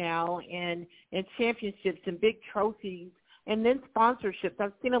travel now and championships and big trophies and then sponsorships.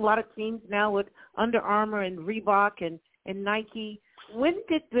 I've seen a lot of teams now with Under Armour and Reebok and Nike. When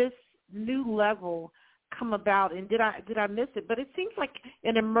did this new level come about, and did I miss it? But it seems like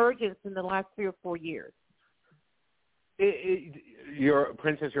an emergence in the last 3 or 4 years.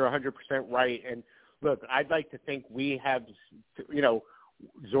 Princess, you're 100% right. And look, I'd like to think we have, you know,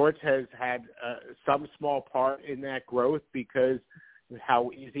 Zorts has had some small part in that growth because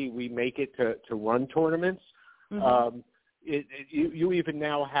how easy we make it to run tournaments. Mm-hmm. You even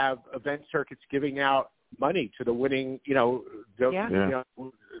now have event circuits giving out money to the winning, you know, you know,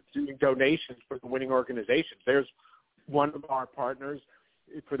 doing donations for the winning organizations. There's one of our partners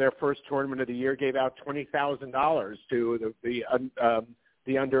for their first tournament of the year gave out $20,000 to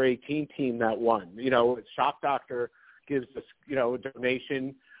the under 18 team that won. You know, Shock Doctor gives us, you know, a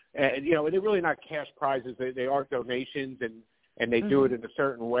donation, and you know, and they're really not cash prizes. They are donations, and they do it in a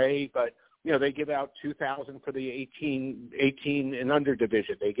certain way. But you know, they give out $2,000 for the 18 and under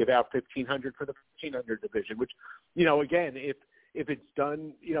division. They give out $1,500 for the 15 under division. Which, you know, again, if it's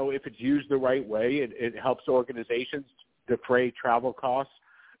done, you know, if it's used the right way, it helps organizations defray travel costs.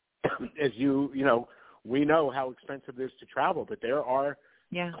 As you know, we know how expensive it is to travel, but there are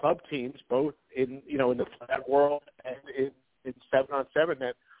club teams, both in, you know, in the flag world and in 7-on-7,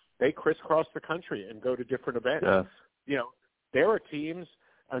 that they crisscross the country and go to different events. Yes. You know, there are teams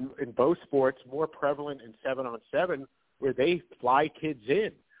in both sports, more prevalent in 7-on-7, where they fly kids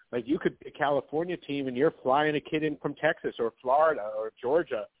in. Like, you could be a California team and you're flying a kid in from Texas or Florida or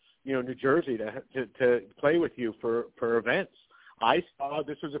Georgia, you know, New Jersey to play with you for events. I saw,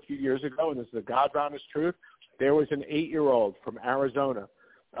 this was a few years ago, and this is the God's honest truth, there was an 8-year-old from Arizona,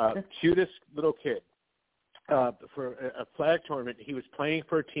 cutest little kid, for a flag tournament. He was playing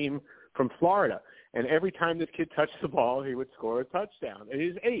for a team from Florida, and every time this kid touched the ball, he would score a touchdown. And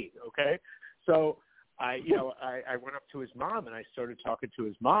he's 8, okay? So I went up to his mom, and I started talking to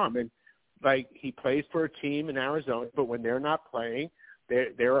his mom, and, like, he plays for a team in Arizona, but when they're not playing,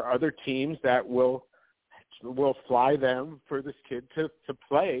 there are other teams that will fly them for this kid to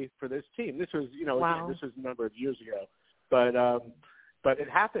play for this team. This was, you know, again, this was a number of years ago, but it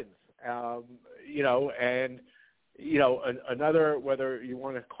happens, you know, and, you know, another, whether you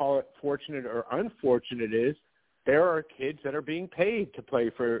want to call it fortunate or unfortunate, is there are kids that are being paid to play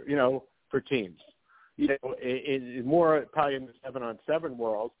for, you know, for teams, you know, in more probably in the 7-on-7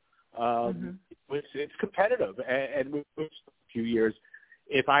 world. It's competitive, and with few years.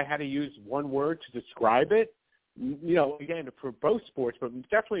 If I had to use one word to describe it, again, for both sports, but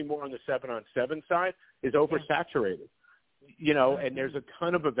definitely more on the 7-on-7 side, is oversaturated. And there's a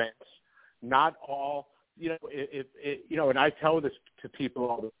ton of events, not all, and I tell this to people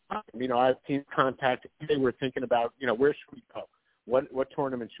all the time. I have team contact. They were thinking about, where should we go? What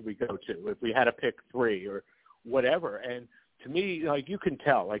tournament should we go to if we had to pick 3 or whatever? And to me, like, you can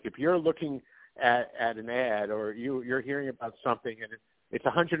tell, like, if you're looking at an ad or you're hearing about something and it's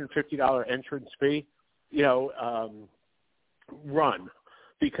 $150 entrance fee, run,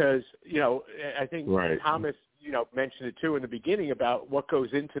 because, I think Thomas, mentioned it too in the beginning about what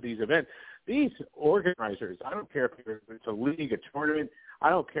goes into these events. These organizers, I don't care if it's a league, a tournament, I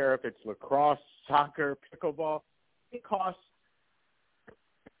don't care if it's lacrosse, soccer, pickleball, it costs,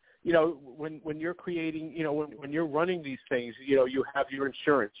 when you're creating, when you're running these things, you have your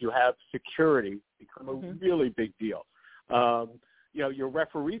insurance, you have security, become a really big deal. Your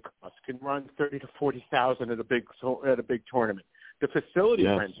referee costs can run $30,000 to $40,000 at a big tournament. The facility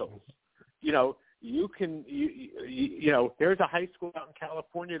rentals, you can, there's a high school out in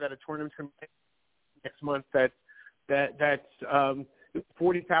California that a tournament's going to take next month that's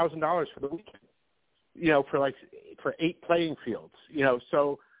 $40,000 for the weekend, for 8 playing fields,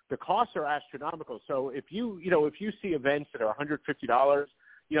 so the costs are astronomical. So if you see events that are $150,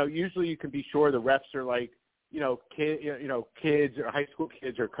 usually you can be sure the refs are like, kids or high school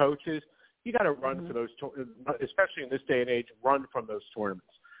kids or coaches. You got to run for those, especially in this day and age, run from those tournaments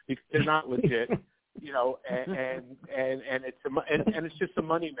because they're not legit, and it's just a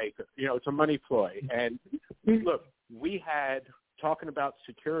money maker. It's a money ploy. And look, we had, talking about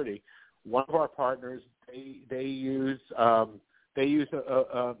security, one of our partners, they use a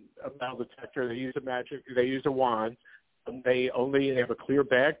metal detector, they use a wand. They have a clear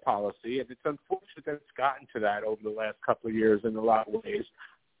bag policy, and it's unfortunate that it's gotten to that over the last couple of years in a lot of ways.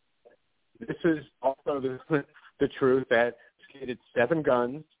 This is also the truth that it's 7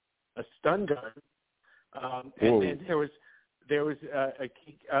 guns, a stun gun, and then there was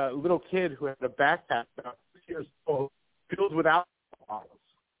a little kid who had a backpack about 6 years old filled with alcohol bottles.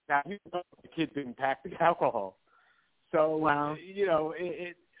 Now, the kid didn't pack the alcohol. So, wow.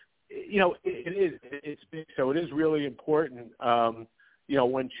 It's big. So it is really important,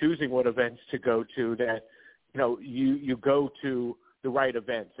 when choosing what events to go to, that, you go to the right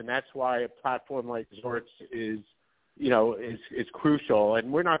events. And that's why a platform like Zorts is crucial.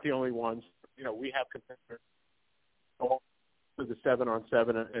 And we're not the only ones. We have competitors for the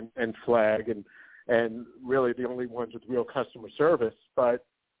 7-on-7 and flag and really the only ones with real customer service. But,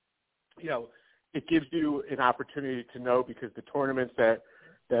 it gives you an opportunity to know, because the tournaments that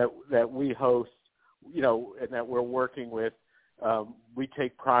we host, and that we're working with, we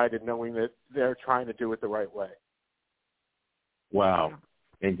take pride in knowing that they're trying to do it the right way. Wow.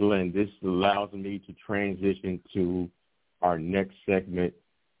 And Glenn, this allows me to transition to our next segment.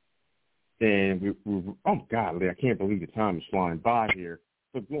 And oh God, I can't believe the time is flying by here.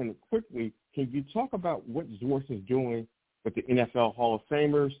 So Glenn, quickly, can you talk about what Zorts is doing with the NFL Hall of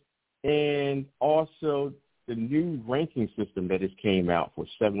Famers, and also the new ranking system that has came out for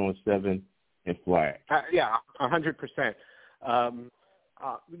 7-on-7 and flag? 100%.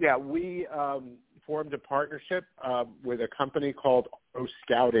 We formed a partnership with a company called Pro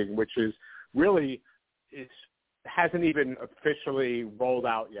Scouting, which is really hasn't even officially rolled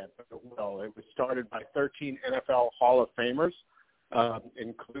out yet, but it will. It was started by 13 NFL Hall of Famers,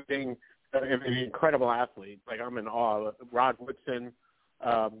 including incredible athletes. Like, I'm in awe. Rod Woodson,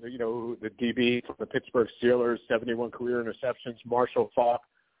 the DB from the Pittsburgh Steelers, 71 career interceptions, Marshall Faulk,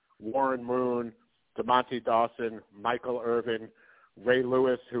 Warren Moon, DeMonte Dawson, Michael Irvin, Ray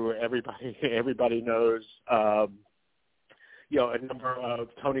Lewis, who everybody knows, a number of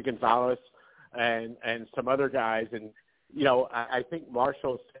Tony Gonzalez and some other guys. And, I think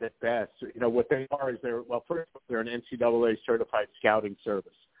Marshall said it best. What they are is they're an NCAA certified scouting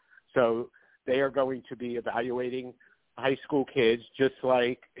service. So they are going to be evaluating high school kids, just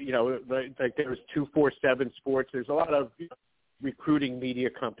like there's 247 Sports. There's a lot of recruiting media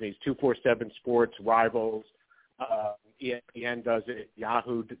companies, 247 Sports, Rivals, ESPN does it,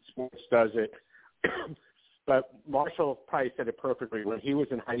 Yahoo Sports does it. But Marshall probably said it perfectly. When he was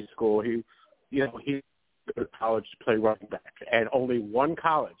in high school, he went to college to play running back, and only one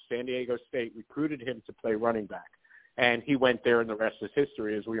college, San Diego State, recruited him to play running back, and he went there, and the rest is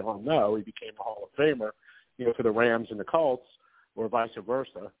history, as we all know. He became a Hall of Famer, for the Rams and the Colts, or vice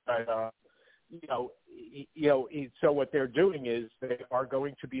versa. But, so what they're doing is they are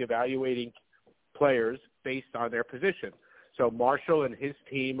going to be evaluating players based on their position. So Marshall and his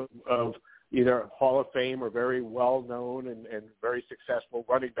team of either Hall of Fame or very well-known and very successful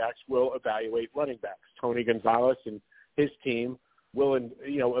running backs will evaluate running backs. Tony Gonzalez and his team will,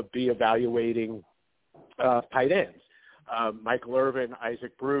 be evaluating tight ends. Michael Irvin,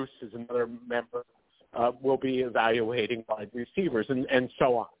 Isaac Bruce is another member, will be evaluating wide receivers and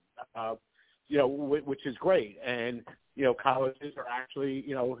so on, which is great. And, colleges are actually,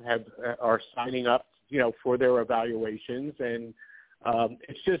 are signing up, for their evaluations. And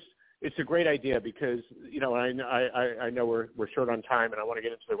it's a great idea because, I know we're short on time and I want to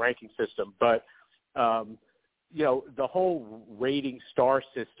get into the ranking system, but, the whole rating star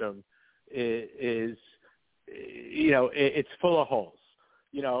system is it's full of holes.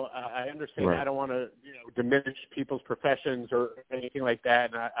 I understand. Right. I don't want to, diminish people's professions or anything like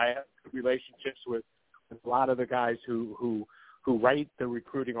that. And I have relationships with a lot of the guys who write the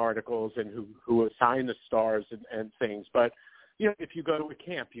recruiting articles and who assign the stars and things. But, if you go to a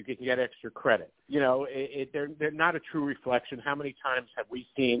camp, you can get extra credit. They're not a true reflection. How many times have we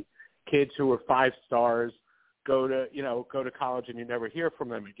seen kids who are 5 stars go to college and you never hear from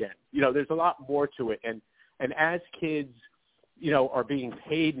them again? There's a lot more to it. And as kids, are being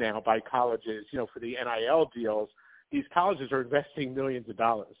paid now by colleges, for the NIL deals, these colleges are investing millions of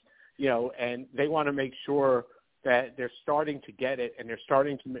dollars, and they want to make sure that they're starting to get it, and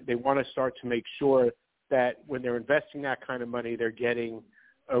they want to start to make sure that when they're investing that kind of money, they're getting,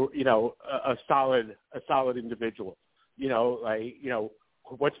 a solid individual,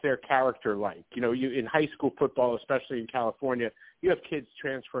 what's their character like? You in high school football, especially in California, you have kids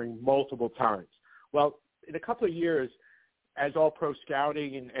transferring multiple times. Well, in a couple of years, as all pro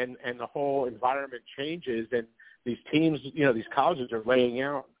scouting and the whole environment changes and these teams, these colleges are laying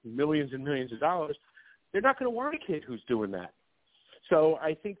out millions and millions of dollars, they're not going to want a kid who's doing that. So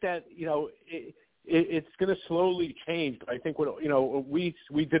I think that, it's going to slowly change. But I think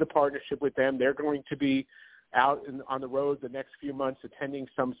we did a partnership with them. They're going to be out on the road the next few months attending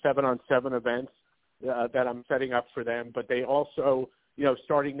some 7-on-7 events that I'm setting up for them. But they also,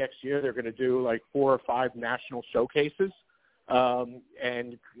 starting next year, they're going to do like 4 or 5 national showcases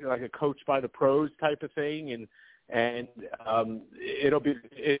and like a coach by the pros type of thing. And it'll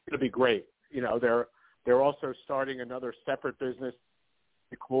be great. They're also starting another separate business,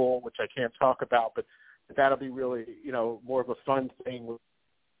 cool, which I can't talk about, but that'll be really, more of a fun thing.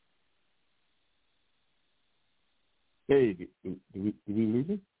 Hey, did we lose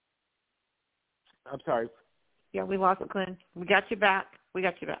him? I'm sorry. Yeah, we lost Glenn. We got you back.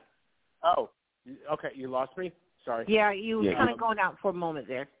 Oh, okay. You lost me? Sorry. Yeah, you were kind of going out for a moment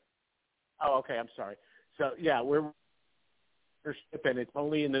there. Oh, okay. I'm sorry. So, yeah, we're shipping. It's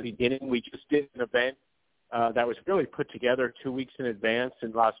only in the beginning. We just did an event that was really put together 2 weeks in advance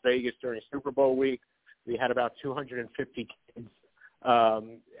in Las Vegas during Super Bowl week. We had about 250 kids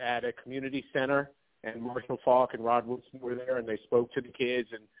at a community center, and Marshall Falk and Rod Woodson were there, and they spoke to the kids,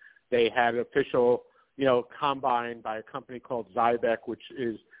 and they had an official, combine by a company called Zybeck, which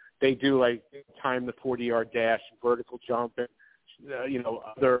is they do like time the 40-yard dash, vertical jump, and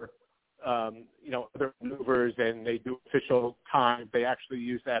other maneuvers, and they do official time. They actually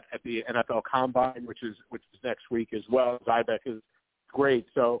use that at the NFL Combine, which is next week as well. Zybeck is great.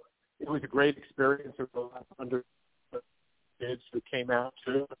 So it was a great experience. There were 100 kids who came out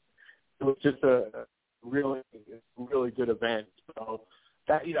too. It was just a really, really good event. So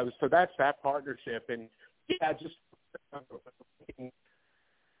that, so that's that partnership. And yeah, just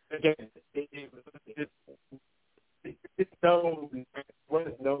again, no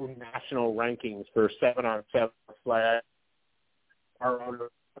national rankings for 7-on-7 flag. Our owner,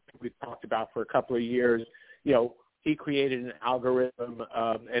 we talked about for a couple of years, he created an algorithm,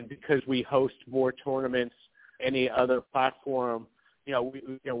 and because we host more tournaments, any other platform,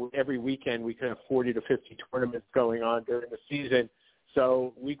 every weekend we can have 40 to 50 tournaments going on during the season.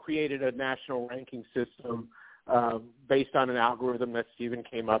 So we created a national ranking system based on an algorithm that Stephen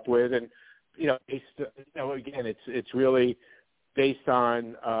came up with, and again, it's really based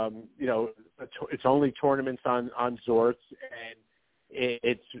on it's only tournaments on Zorts, and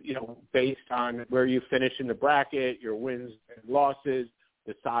it's based on where you finish in the bracket, your wins and losses,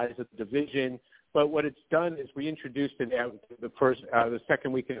 the size of the division. But what it's done is we introduced it the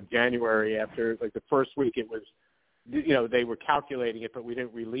second weekend of January. After like the first week, it was they were calculating it, but we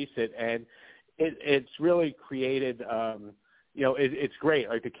didn't release it, and it's really created. It's great.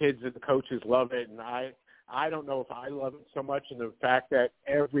 Like the kids and the coaches love it, and I don't know if I love it so much. And the fact that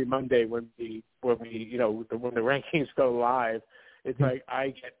every Monday when the rankings go live, it's like I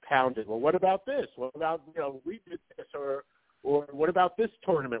get pounded. Well, what about this? What about we did this, or Or what about this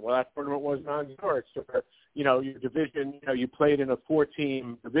tournament? Well, that tournament wasn't on yours. Or, your division, you played in a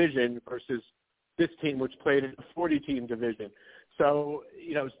 4-team division versus this team, which played in a 40-team division. So,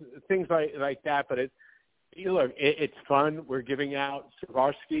 things like that. But it's fun. We're giving out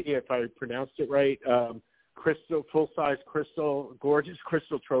Swarovski, if I pronounced it right, crystal, full-size crystal, gorgeous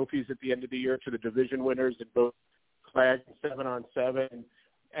crystal trophies at the end of the year to the division winners in both flag and 7-on-7.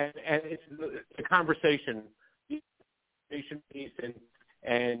 And it's a conversation piece,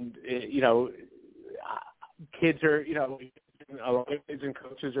 and kids are, a lot of kids and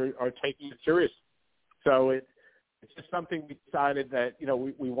coaches are taking it seriously. So it's just something we decided that,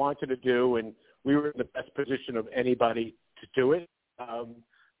 we wanted to do, and we were in the best position of anybody to do it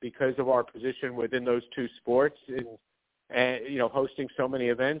because of our position within those two sports and hosting so many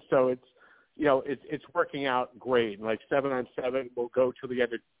events. So it's working out great. Like 7-on-7 will go till the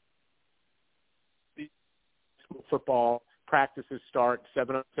end of football practices start.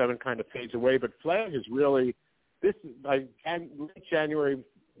 7-on-7 kind of fades away, but flag is really, this is like late January,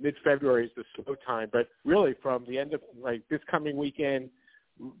 mid-February is the slow time, but really from the end of this coming weekend,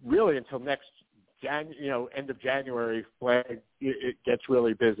 really until next end of January, flag it gets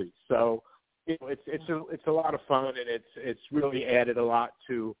really busy. So it's a lot of fun, and it's really added a lot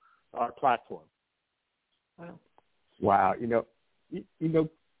to our platform. Wow.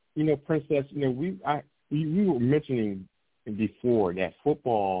 Princess, we were mentioning before that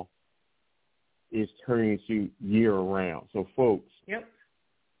football is turning to year round. So folks,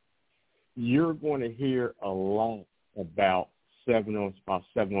 you're going to hear a lot about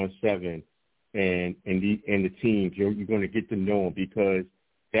 7-on-7 and the teams. You're going to get to know them because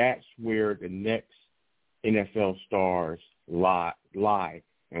that's where the next NFL stars lie.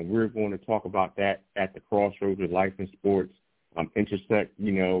 And we're going to talk about that at the Crossroads with Life in Sports, Intersect.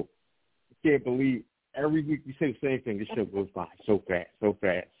 I can't believe every week we say the same thing. This show goes by so fast.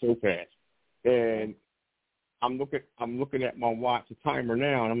 And I'm looking at my watch, the timer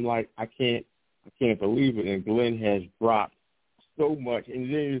now, and I'm like, I can't believe it. And Glenn has dropped so much, and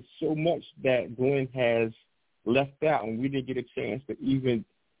there's so much that Glenn has left out, and we didn't get a chance to even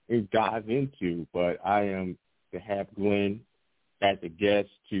dive into. But I am to have Glenn as a guest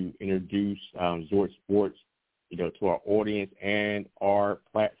to introduce Zort Sports, to our audience and our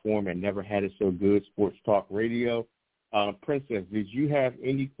platform at Never Had It So Good Sports Talk Radio. Princess, did you have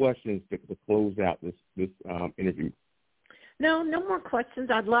any questions to close out this interview? No more questions.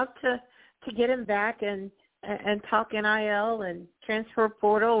 I'd love to get him back and talk NIL and transfer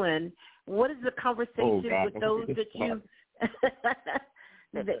portal and what is the conversation with those that you,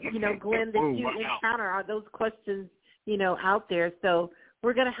 Glenn, that you encounter? Are those questions, out there? So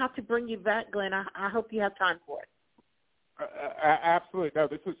we're going to have to bring you back, Glenn. I hope you have time for it. Absolutely. No,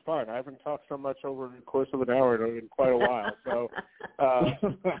 this was fun. I haven't talked so much over the course of an hour in quite a while. So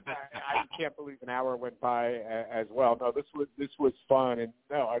I can't believe an hour went by as well. No, this was fun. And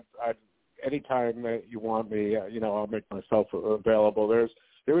no, I anytime that you want me, I'll make myself available.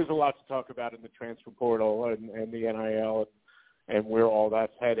 There is a lot to talk about in the transfer portal and the NIL and where all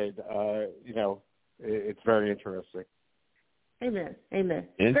that's headed. It's very interesting. Amen.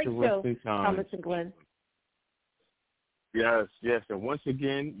 Great show, Thomas and Glenn. Yes. And once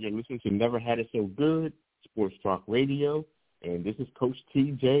again, you're listening to Never Had It So Good Sports Talk Radio, and this is Coach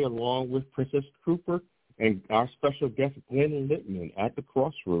TJ along with Princess Cooper and our special guest Glenn Littman at the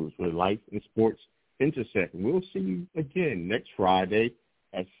Crossroads with Life in Sports Intersect. We'll see you again next Friday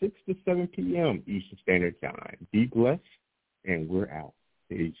at 6 to 7 p.m. Eastern Standard Time. Be blessed, and we're out.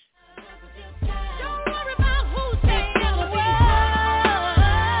 Peace.